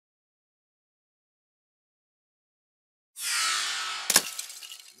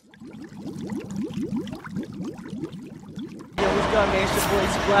up, man? It's your boy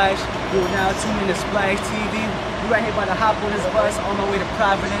Splash. You are now tuning in to Splash TV. We right here about to hop on this bus on my way to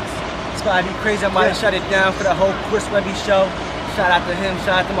Providence. It's about to be crazy. I'm about to shut it down for the whole Webby show. Shout out to him.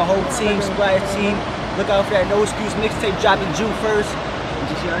 Shout out to my whole team, Splash team. Look out for that No Excuse mixtape dropping June 1st.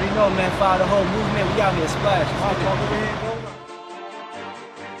 You already know, man. Follow the whole movement. We out here, Splash.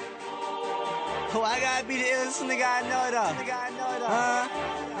 Oh, I gotta be the illest nigga I know it all.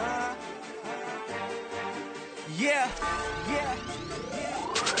 Yeah.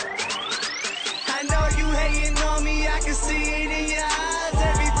 I know you hating on me, I can see it in your eyes.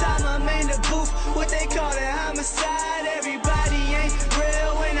 Every time I'm in the booth, what they call it, homicide. Everybody ain't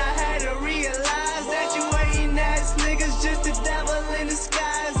real when I had to realize that you hating ass niggas just the devil in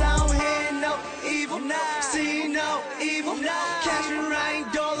disguise. I don't hear no evil, see no evil. Catch me right,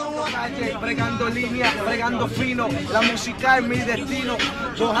 Bregando línea, bregando fino, la música es mi destino.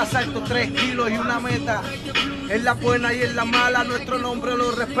 2 asaltos, 3 kilos y una meta. En la buena y en la mala, nuestro nombre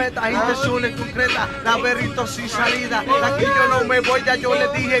lo respeta. Intenciones concretas, laberintos sin salida. Aquí yo no me voy, ya yo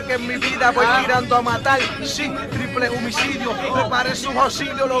les dije que en mi vida voy tirando a matar. Sí, triple homicidio, preparen sus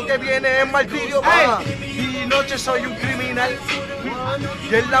auxilios, lo que viene es martirio. Y noche soy un criminal,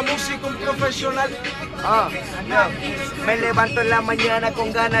 y en la música un profesional. Me levanto en la mañana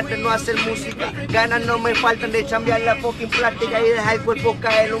con ganas de no hacer música. Ganas no me faltan de chambear la fucking plástica y dejar el cuerpo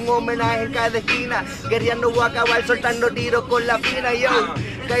caer. Un homenaje en cada esquina. Guerreando voy a acabar soltando tiros con la fina. Yo,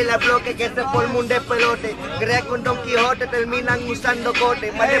 cae la bloque que se forma un despelote. Crea con Don Quijote, terminan usando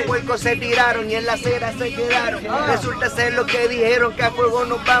cote. Más de puercos se tiraron y en la acera se quedaron. Resulta ser lo que dijeron, que a fuego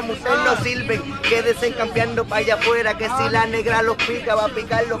nos vamos. Ustedes no sirven, quédense campeando para allá afuera. Que si la negra los pica, va a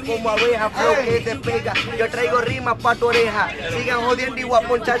picarlos como abeja. Flow que te pega. Yo traigo rimas pa' tu oreja. Sigan jodiendo y voy a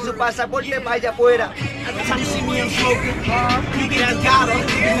ponchar su pasaporte pa' allá afuera. Every time you see me, I'm smoking. You get that God,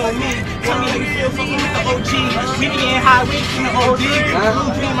 you know me. Tell me how you feel fucking with the OG. We be getting high, we from the OD.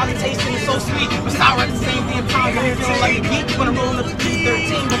 Blue dream, I be tasting it so sweet. But sour at the same damn time, I'm feeling like a geek. When I'm rolling up the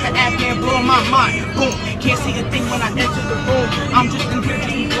 313 with the Afghan blowing my mind. Boom, can't see a thing when I enter the room. I'm just in here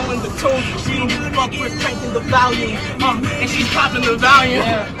keep blowing the tone. She don't give a fuck, we're cranking the volume. And she's popping the volume.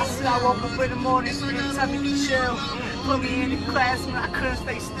 I said I woke up in the morning, tell me to chill. Put me in the class when I couldn't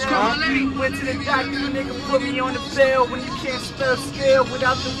stay still. Went to the doctor, the nigga put me on the pill. When you can't spell skill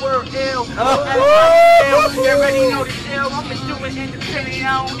without the word ill. You already know the deal. I'ma do it independently,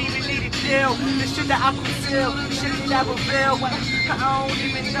 I don't even need a deal. The shit that I conceal, the shit that I reveal. I don't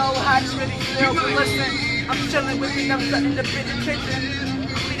even know how to really feel. But listen, I'm chilling with me, I'm in the kitchen.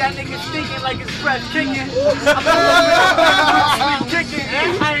 That nigga stinking like his breath kicking. I'm kicking.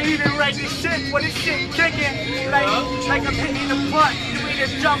 I ain't even write this shit, but this shit kicking. Like I'm hitting the butt. You either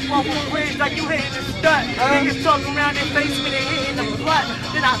jump off a bridge like you hitting the stunt. Niggas talk around their face when they hitting the butt.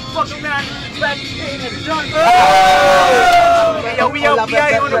 Then I fuck around and back hitting the dunk. Hey, yo, we out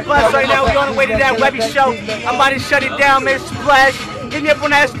here on the bus right now. We on the way to that Webby show. I'm about to shut it down, man. Splash. Hit me up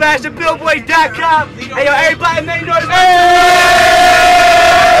on that Splash at billboard.com. Hey, yo, everybody, man, you know this.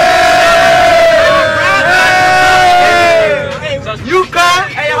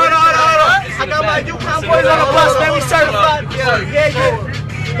 UConn! Hey, hold on. I got my UConn boys on the bus, man. We certified.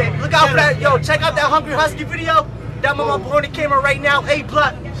 Yeah. Look out for that. Yo, check out that Hungry Husky video. That my boy on the camera right now. A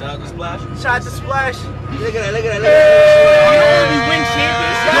block. Shout out to Splash. Shout out to Splash. Look at that. You know we win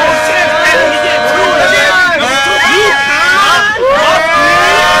champions. No chance, man. We get 2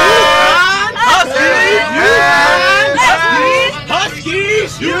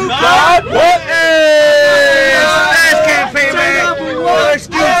 Huskies. You got what?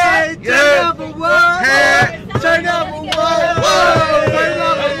 Turn number one.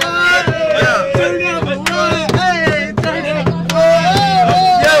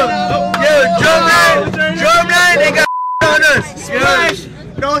 Drumline, they got on us. Splash.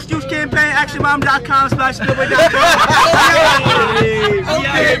 No Excuse campaign, actionmom.com /billboard.com. We out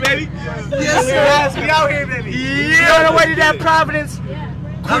here, baby. Yes, we out here, baby. We on the way to that Providence.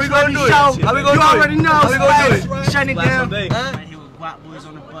 How we gonna do it? You already know. How we gonna do it? Shut it down. Right here with Guap Boys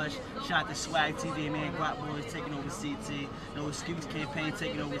on the bus. Shout out to Swag TV, man. Guap Boys taking over CT. No Excuse campaign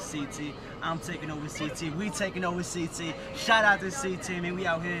taking over CT. I'm taking over CT. We taking over CT. Shout out to CT, man. We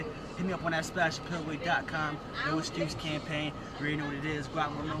out here. Hit me up on that splashpillway.com. No Excuse campaign. You already know what it is.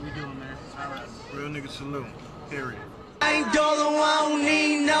 Guap Boys know what we doing, man. All right. Real nigga salute. Period. I ain't dollar, I don't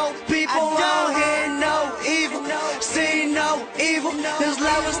need no people, I don't hear no evil, see no evil. There's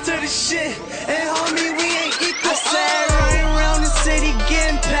levels to the shit, and homie, we ain't equal. Running around the city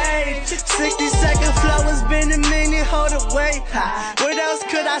getting paid. 60-second flow has been a minute, hold away. What else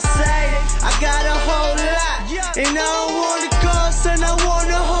could I say? I got a whole lot, and I don't want to call, son, I want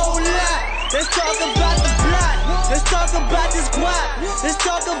a whole lot. Let's talk about the block. let's talk about this guap. Let's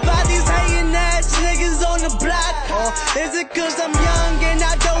talk about these hating ass niggas on the block. Is it cause I'm young and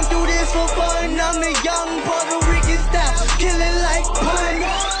I don't do this for fun? I'm a young Puerto Rican style, killing like pun.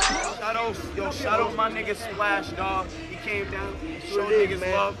 Shout out my nigga Splash, dog. He came down, showed niggas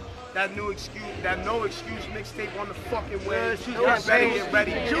love. That no excuse mixtape on the fucking way. Get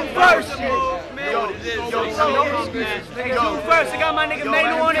ready. June 1st. June 1st. They got my nigga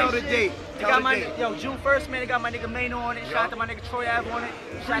Mano on it. They got my June 1st, man. They got my nigga Mano on it. Shout out to my nigga Troy Ave on it.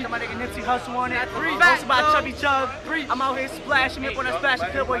 Shout out to my nigga Nipsey Hussle on it. Hosted by Chubby Chub. I'm out here splashing up on that splash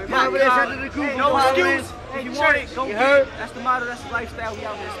and boy. No excuse. If you want it, go get it. That's the motto. That's the lifestyle. We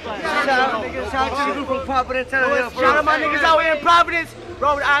out here splashing. Shout out to the group from Providence. Shout out my niggas out here in Providence,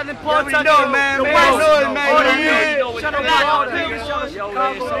 Rhode Island, Pawtucket. Man. Shout out to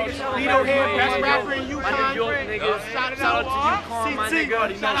Lido here, best rapper in Yukon. Shout out to Yukon, my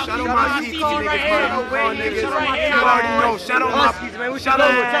nigga. Shout out my CT niggas, you already know. Shout out my people, man. Shout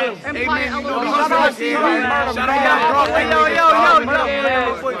out hey man, you know shout out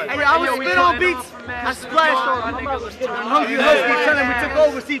Hey, I was spit on beats. I splashed on him. Hungry Husky, tell him we took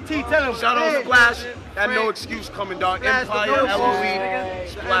over. CT, tell him. Shout out Splash. That no excuse coming, dog. Empire, LOE,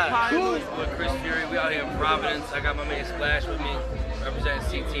 Splash. With Chris Fury, we out here in Providence. I got my man Splash with me, representing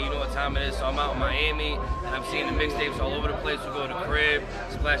CT. You know what time it is, so I'm out in Miami, and I'm seeing the mixtapes all over the place. We go to the crib,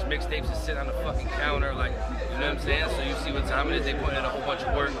 Splash mixtapes is sitting on the fucking counter, like, you know what I'm saying? So you see what time it is. They put in a whole bunch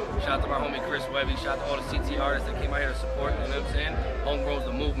of work. Shout out to my homie Chris Webby. Shout out to all the CT artists that came out here to support. You know what I'm saying? Homegrown's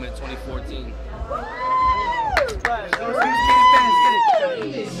the movement 2014.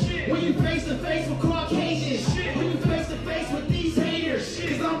 When you face to face with Caucasians, when you face to face with these haters,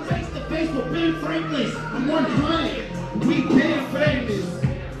 cause I'm face to face with Ben Franklin. I'm 100. We been famous.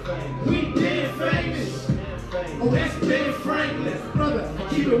 We been famous. Oh, that's Ben Franklin. Brother,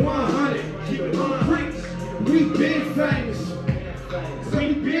 keep it 100. Keep it 100. We been famous.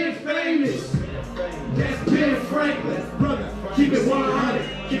 We been famous. That's Ben Franklin. Brother, keep it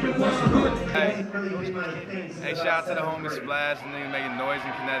 100. Keep it 100. Hey, shout out to the homie Splash, the nigga making noise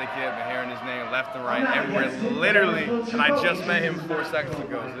in Connecticut, been hearing his name left and right, everywhere, literally, and I just met him 4 seconds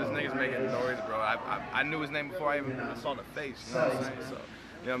ago, so this nigga's making noise, bro. I knew his name before I even saw the face, you know what I'm saying? So,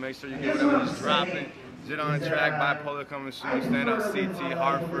 you know, make sure you get whatever is dropping. Get on the track, Bipolar coming soon, stand up CT,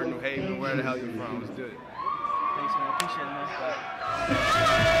 Hartford, New Haven, where the hell you from, let's do it. Thanks, man, I appreciate it, man.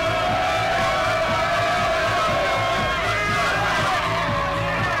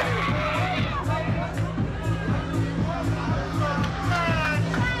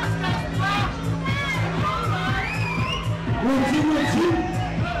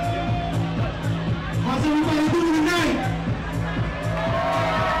 How's everybody doing tonight?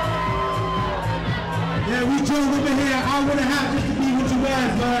 Yeah, we drove over here an hour and a half just to be with you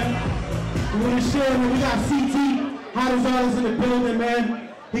guys, man. We want to share, man. We got CT, hottest artist in the building, man.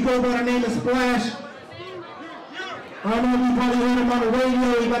 He goes by the name of Splash. I don't know if you probably heard him on the radio.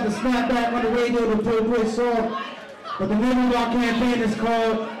 He got the snapback on the radio to play a song. But the name of our campaign is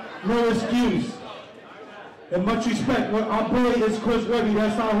called No Excuse. And much respect, our boy is Chris Webby,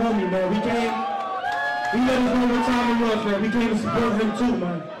 that's our homie, man. We came, he let us know what time it was, man. We came to support him too,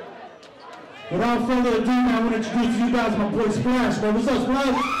 man. Without further ado, man, I want to introduce to you guys my boy Splash, man. What's up,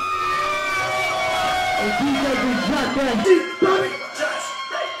 Splash? Hey, DJ been jacked that. Deep, Bobby.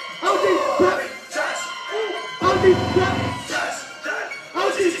 OG, Bobby. OG, Bobby.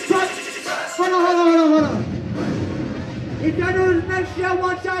 OG, Bobby. Hold on. If y'all know this next shit, I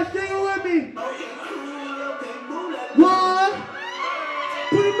want y'all to sing it with me. One,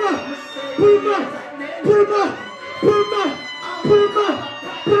 put him up, put him up, put him up, put him up, put him up,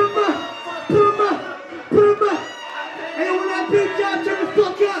 put him up, put him up, put him up. Hey, when that big job, turn the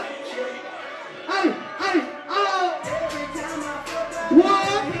fuck up. Hey, oh. 1,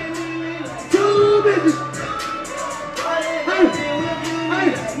 2, bitches.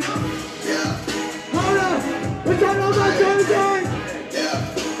 Hey. Hold up. What y'all know about Johnny Gang?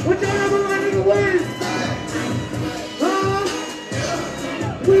 What y'all know about my nigga Wayne?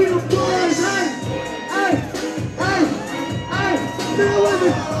 We the boys, hey, stay with me.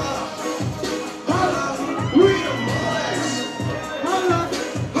 We the boys. Hold up,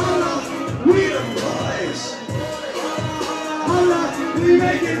 we the boys. Hold up, we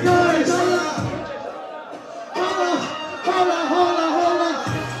making noise. Hold up.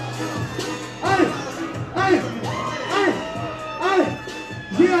 Hey,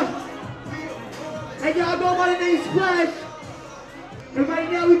 yeah. Hey, y'all know my name Splash. And right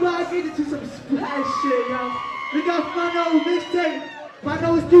now we about to get into some Splash shit, y'all. We got Fano mixtape.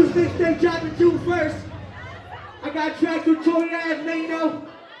 Fano's Deuce mixtape dropping June 1st. I got tracks with Troy Ave, Mano,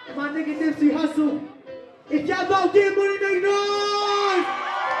 and my nigga Nipsey Hussle. If y'all don't get money, make noise!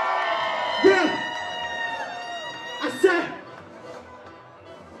 Yeah! I said,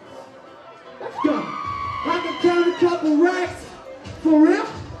 let's go. I can count a couple racks. For real?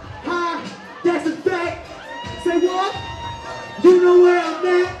 Hi, that's a fact. Say what? You know where I'm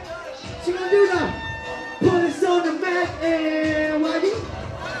at. She gonna do now. Put us on the map and why you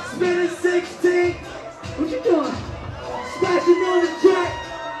spinning 16? What you doing? Splashing on the track.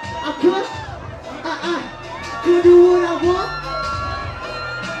 I can do what I want.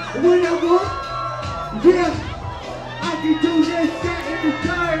 When I want. Yeah. I can do this, that, in the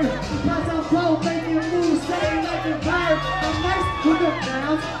curve. Plus I'm bold, making a move, saying like a verb. I'm nice with the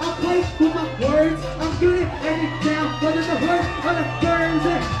nouns, I play with my words. I'm good at any down, whether the hurt or the burns.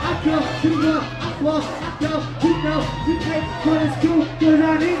 I go, you know, I walk, I go, you know, you take what is cool, cause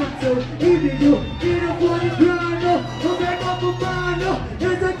I need them to. Even you, get up on the grind, come back up a mind,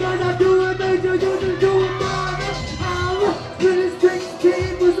 it's because I do it, make sure you can do it, mine. I'm spinning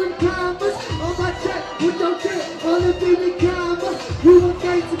 16 with some commas on my check with your dick. All the baby comma, you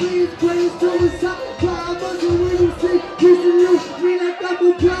against me, it's playing so it's up, promise. So when you see, you salute me like I'm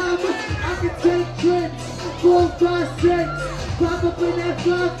a promise. I can take trips, 4, 5, 6. Pop up in that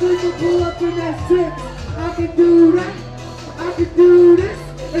 5, flip, pull up in that 6. I can do that, I can do this,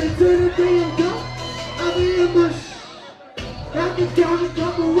 and until the day I'm done, I'll be in my I can count a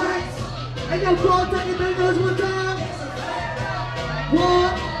couple racks, and your ball taking my nose one time.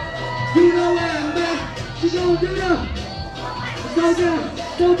 One, you know where I'm at. She gon' do that.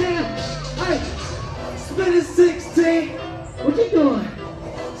 Go down. Hey, spinning 16. What you doing?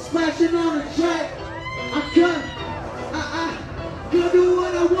 Splashing on the track. I gonna do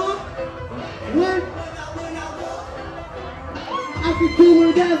what I want. What? I can do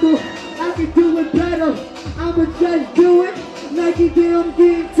whatever. I can do it better. I'ma just do it. Like you did, I'm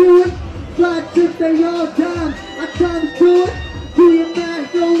getting to it. Fly trips, they all done. I times do it. Do your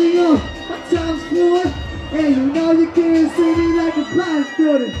math, only on. My time's fluid. And you know you can't see me like a blind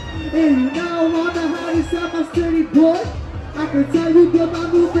student. And you know I'm the hottest out my city, boy. I can tell you that my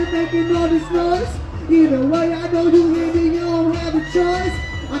movement making all this noise. Either way, I know you hear me, you don't have a choice.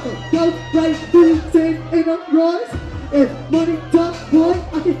 I can go right through the 10 in a Royce. If money talk, boy,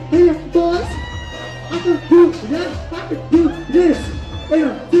 I can hear boys. I can do that, I can do this. And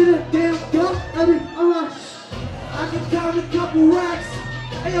until the damn go, I mean, alright. I can count a couple racks.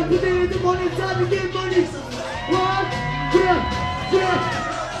 Hey, I'm putting in the morning time to get money. What? Yeah.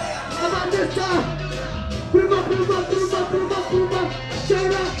 How about this time? Put 'em up.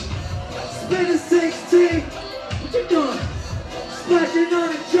 Shut up. Spinning 16. What you doing? Splashing on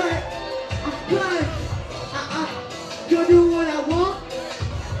the track. I'm flying. Gonna do what I want.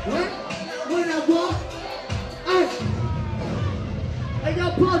 When I want. Hey,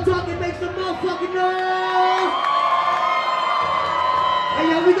 y'all Paul talking, make some motherfucking noise. Hey,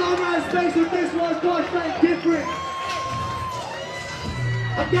 yo, we going around space with this one, it's called something different.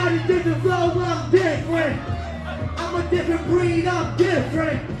 I got a different flow, but I'm different. I'm a different breed, I'm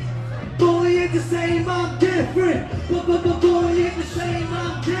different. Boy ain't the same, I'm different. Boy ain't the same,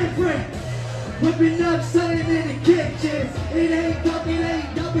 I'm different. Whipping up something in the kitchen. It ain't talking, it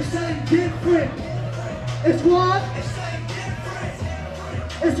ain't dumb, it's something different. It's what?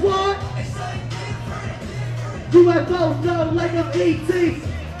 It's what? UFO flow like I'm E.T.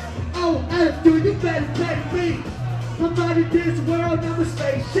 Oh, attitude, you better pay me. I'm out of this world, I'm a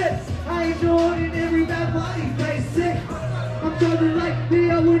spaceship. I ain't no ordinary, that body basic. I'm talking like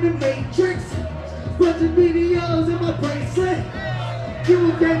Neo in the Matrix. Bunch of videos in my bracelet. You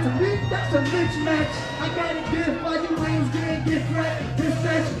against me, that's a mismatch. I got a gift while you ain't getting gift wrapped. This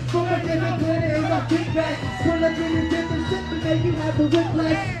match, from a different planet is my kickback. Pull up in a different ship and make you have the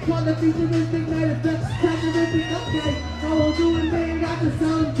whiplash. Wanna be the thing manifest, time to make me okay. I won't do it, man, I can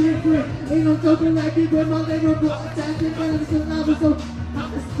sound different. Ain't no joking like it, but my lyrical attack is better because I was so. I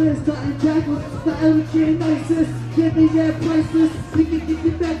can spit something backwards, the elegant nicest. Give me that priceless. You can get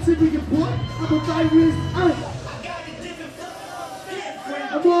it back to me, your boy. I'm a virus. Oh.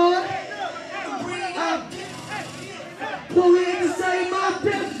 Come on. Boy, we ain't the same, I'm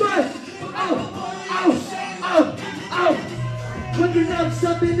different. Cooking up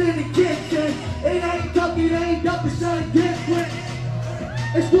something in the kitchen. It ain't talking, it ain't up, it's something different.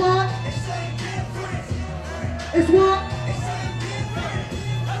 It's what? It's what?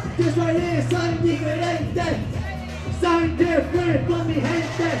 This right here is something different, ain't that? Something different, but me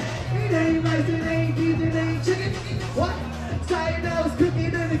hate that. It ain't rice, it ain't beef, it ain't chicken. What? Something else cooking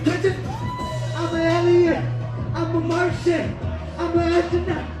in the kitchen. I'm an alien, I'm a Martian, I'm an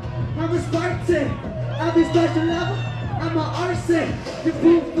astronaut, I'm a Spartan, I'm a special level, I'm an arson. The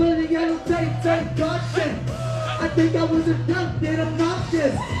proof for the yellow tape, take caution. I think I was abducted, I'm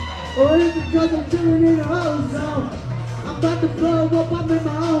nauseous. Or is it because I'm chilling in a hole zone? I'm about to blow up, I'm in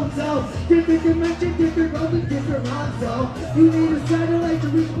my own zone. Different dimension, different roles, different rhyme zone. You need a satellite to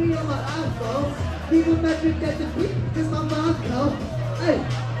reach me on my iPhone. Need a metric at the beat, cause my mind go. Hey,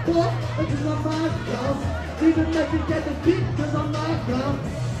 boy, that's just my mind go. Need a metric at the beat, cause my mind go.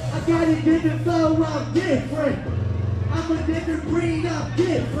 I got a different flow, I'm different. I'm a different breed, I'm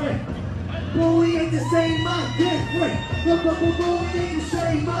different. But we ain't the same, I'm different. But we ain't the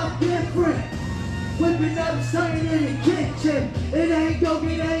same, I'm different. Whipping up something in the kitchen. It ain't dope,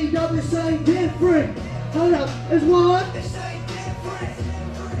 it ain't dope, it's something different. Hold up, it's what? It's something different.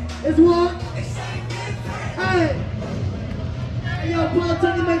 It's what? It's something different. Hey! Hey yo, Paul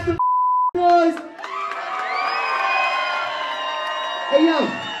Tucker, make some noise. Hey yo,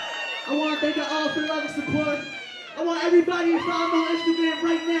 I want to thank you all for the love and support. I want everybody to follow me on Instagram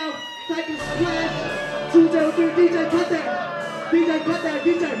right now. Type in Splash 203. DJ, cut that. DJ, cut that.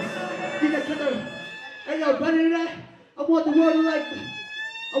 DJ, cut that. Hey yo, better than that, I want the world to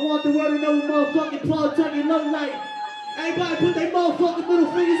know what motherfucking Paul Tucker look like. Everybody put their motherfucking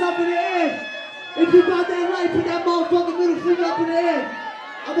middle fingers up in the air. If you got that right, put that motherfucking middle finger up in the air.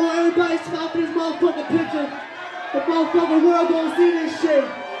 I want everybody to smile for this motherfucking picture. The motherfucking world gonna see this shit.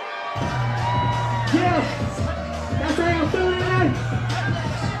 Yeah, that's how y'all feeling tonight.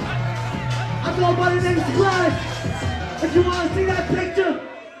 I go by the name Splash. If you wanna see that picture,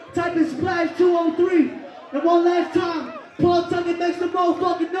 type in Splash 203. And one last time, Paul Tucker makes some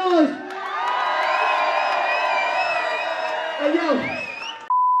motherfucking noise. Hey yo,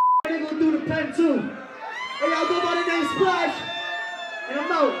 they gonna do the pen too. Hey y'all, go by the name Splash. And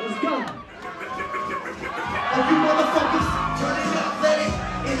I'm out, let's go. All you motherfuckers, turn it up, let it.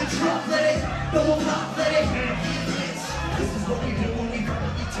 In the truck, let it. Double pop, let it. This is what we do when we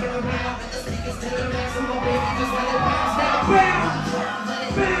turn around. And the speakers turn around, so my baby just let it bounce now. Bam!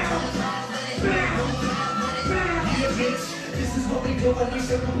 This is what we do when we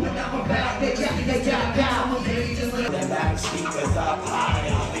circle when I'm about. I'm a baby just let it back. Speakers up high.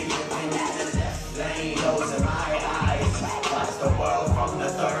 I'll be living in the death lane. Those in my eyes. Watch the world from the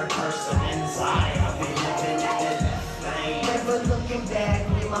third person inside. I'll be living in the death lane. Never looking back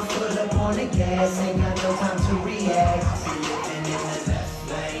with my foot up on the gas. Ain't got no time to react. I'll be living in the death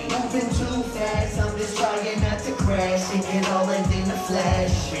lane. Moving too fast. I'm just trying not to crash and get all in the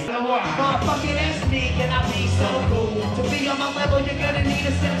flash. Motherfucking ask me, can I be so cool? To be on my level, you're gonna need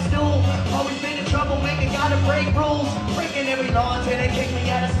a step stool. Always been in trouble, making gotta break rules. Breaking every law until they kick me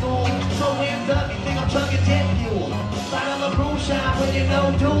out of school. So hands up, you think I'm chugging jet fuel? Slide on the broom shine when you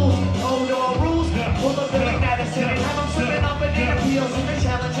know duels. Oh, no rules, pull up Billy Madison and have them swimming up in their appeals. In the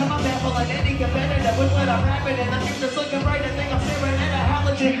challenge, I'm a baffle like any competitor with what I'm rapping. And the future's looking bright, I think I'm staring at a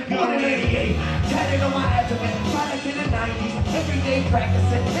halogen. Born in 88, tatted on my abdomen. Product in the 90s, everyday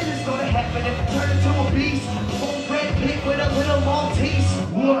practicing. And it's gonna happen if I turn into a beast. Full red pig with a little Maltese.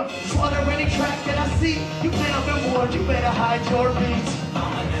 Slaughter any track that I see. You can't be warned, you better hide your beats.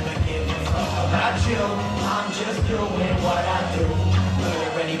 I'ma never give a fuck about you. I'm just doing what I do.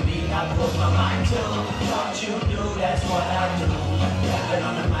 Murder any beat I put my mind to. Thought you knew that's what I do. Rapping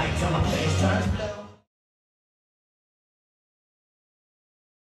on the mic till my face turns blue.